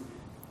truth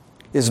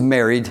is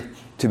married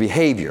to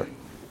behavior.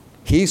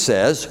 He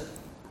says,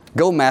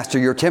 go master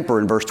your temper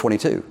in verse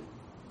 22.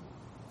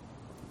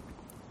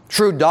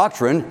 True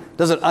doctrine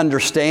doesn't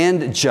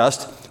understand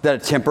just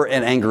that temper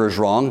and anger is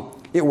wrong.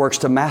 It works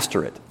to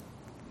master it.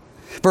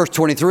 Verse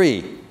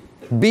 23,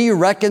 be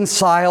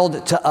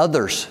reconciled to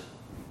others.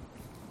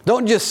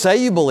 Don't just say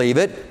you believe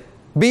it.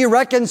 Be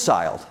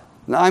reconciled.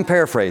 Now, I'm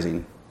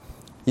paraphrasing.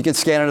 You can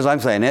scan it as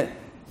I'm saying it.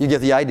 You get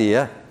the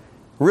idea.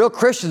 Real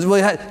Christians,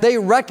 they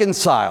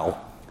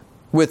reconcile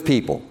with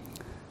people.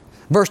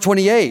 Verse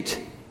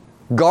 28,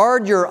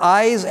 guard your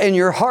eyes and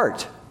your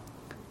heart.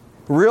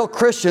 Real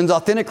Christians,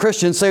 authentic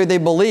Christians, say they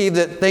believe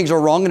that things are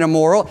wrong and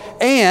immoral,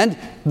 and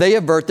they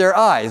avert their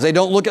eyes. They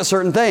don't look at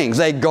certain things.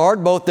 They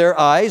guard both their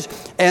eyes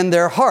and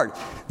their heart.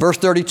 Verse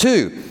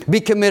 32, be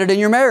committed in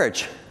your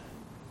marriage.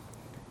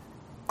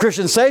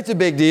 Christians say it's a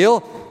big deal,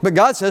 but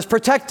God says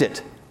protect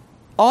it.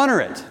 Honor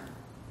it.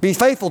 Be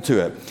faithful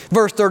to it.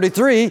 Verse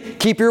 33,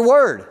 keep your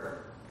word.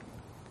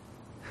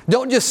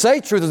 Don't just say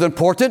truth is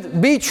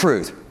important, be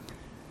truth.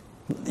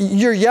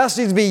 Your yes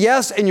needs to be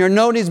yes, and your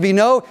no needs to be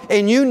no,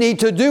 and you need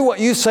to do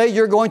what you say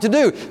you're going to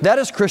do. That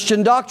is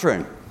Christian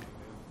doctrine.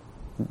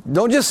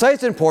 Don't just say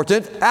it's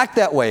important, act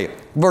that way.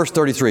 Verse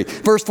 33.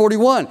 Verse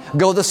 41,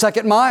 go the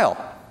second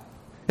mile.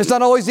 It's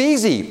not always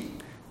easy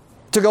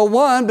to go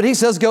one, but he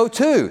says go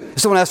two. If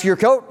someone asks for your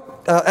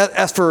coat,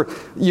 ask for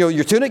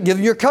your tunic, give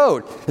them your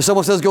coat. If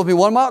someone says go with me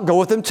 1 mile, go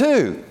with them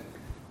 2.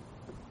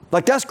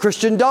 Like that's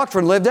Christian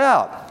doctrine lived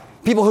out.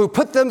 People who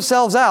put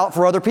themselves out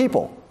for other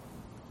people.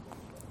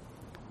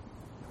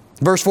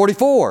 Verse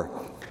 44,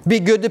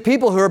 be good to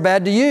people who are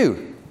bad to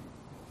you.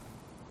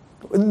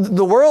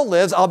 The world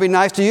lives, I'll be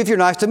nice to you if you're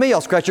nice to me.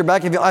 I'll scratch your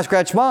back if you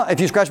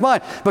scratch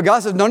mine. But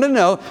God says,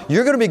 no.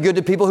 You're going to be good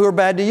to people who are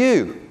bad to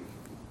you.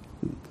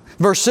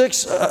 Verse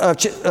 6,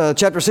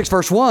 chapter 6,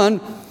 verse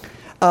 1,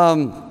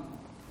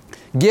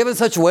 give in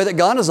such a way that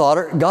God is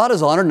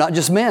honored, not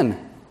just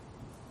men.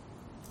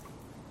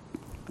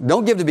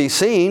 Don't give to be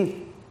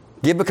seen.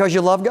 Give because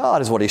you love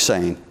God is what he's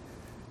saying.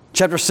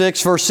 Chapter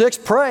 6, verse 6,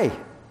 pray.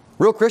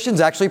 Real Christians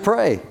actually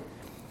pray.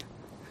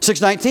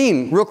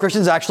 6:19, real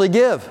Christians actually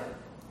give.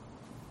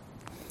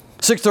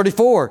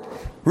 6:34,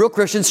 real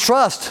Christians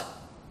trust.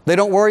 They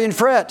don't worry and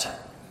fret.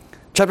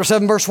 Chapter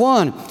 7, verse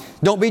 1,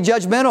 don't be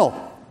judgmental.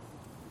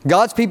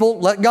 God's people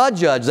let God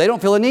judge. They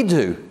don't feel a need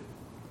to.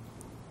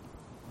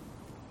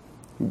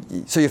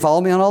 So you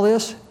follow me on all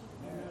this?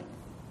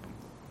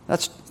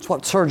 That's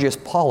what Sergius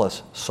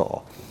Paulus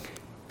saw.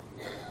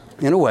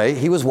 In a way,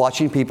 he was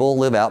watching people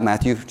live out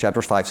Matthew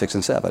chapters 5, 6,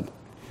 and 7.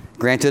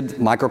 Granted,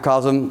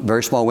 microcosm,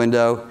 very small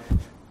window.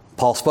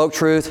 Paul spoke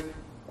truth,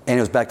 and it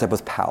was backed up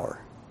with power.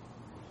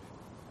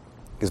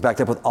 It was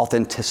backed up with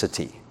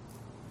authenticity.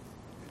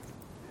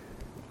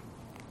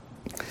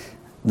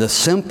 The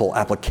simple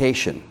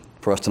application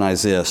for us tonight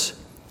is this.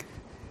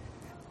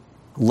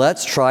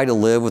 Let's try to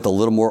live with a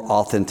little more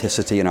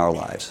authenticity in our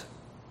lives.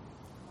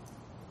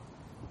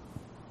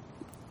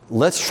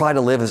 Let's try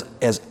to live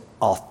as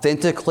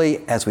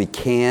authentically as we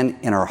can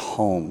in our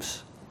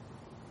homes.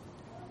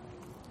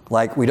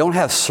 Like, we don't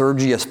have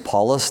Sergius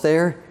Paulus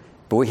there,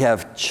 but we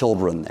have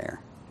children there.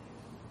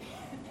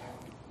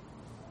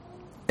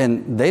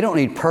 And they don't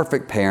need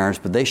perfect parents,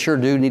 but they sure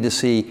do need to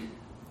see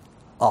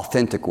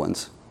authentic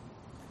ones.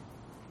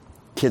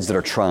 Kids that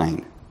are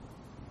trying.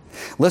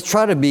 Let's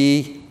try to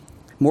be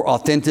more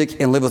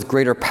authentic and live with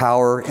greater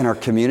power in our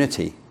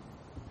community,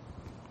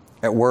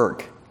 at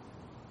work. In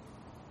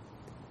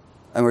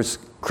other words,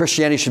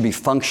 Christianity should be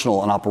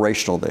functional and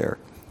operational there.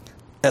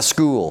 At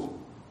school,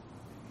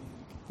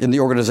 in the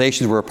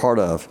organizations we're a part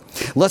of.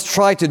 Let's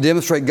try to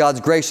demonstrate God's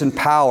grace and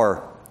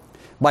power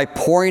by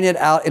pouring it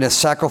out in a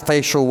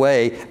sacrificial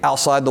way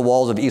outside the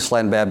walls of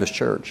Eastland Baptist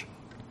Church.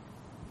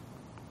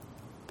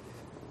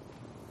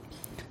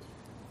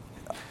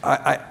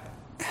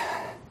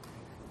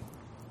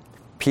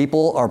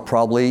 People are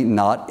probably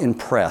not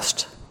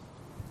impressed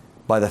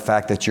by the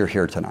fact that you're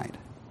here tonight.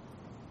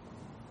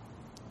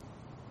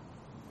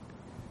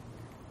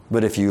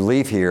 But if you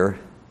leave here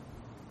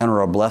and are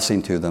a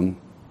blessing to them,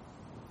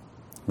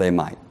 they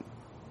might.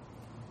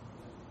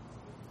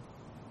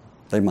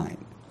 They might.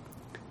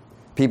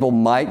 People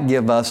might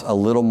give us a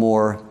little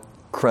more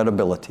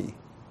credibility,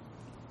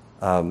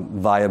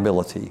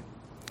 viability,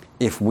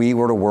 if we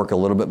were to work a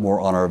little bit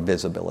more on our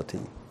visibility.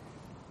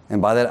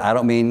 And by that, I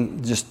don't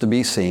mean just to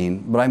be seen,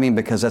 but I mean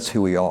because that's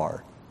who we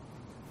are.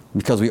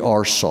 Because we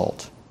are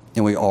salt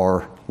and we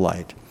are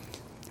light.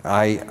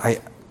 I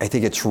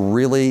think it's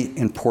really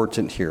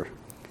important here.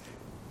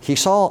 He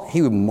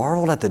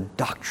marveled at the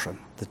doctrine,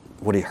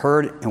 what he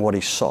heard and what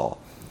he saw.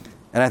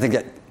 And I think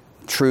that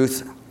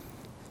truth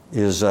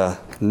is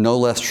no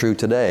less true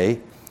today,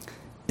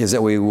 is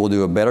that we will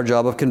do a better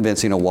job of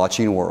convincing a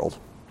watching world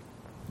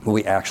when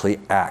we actually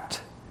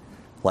act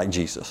like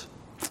Jesus.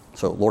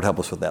 So Lord, help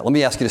us with that. Let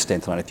me ask you to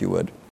stand tonight if you would.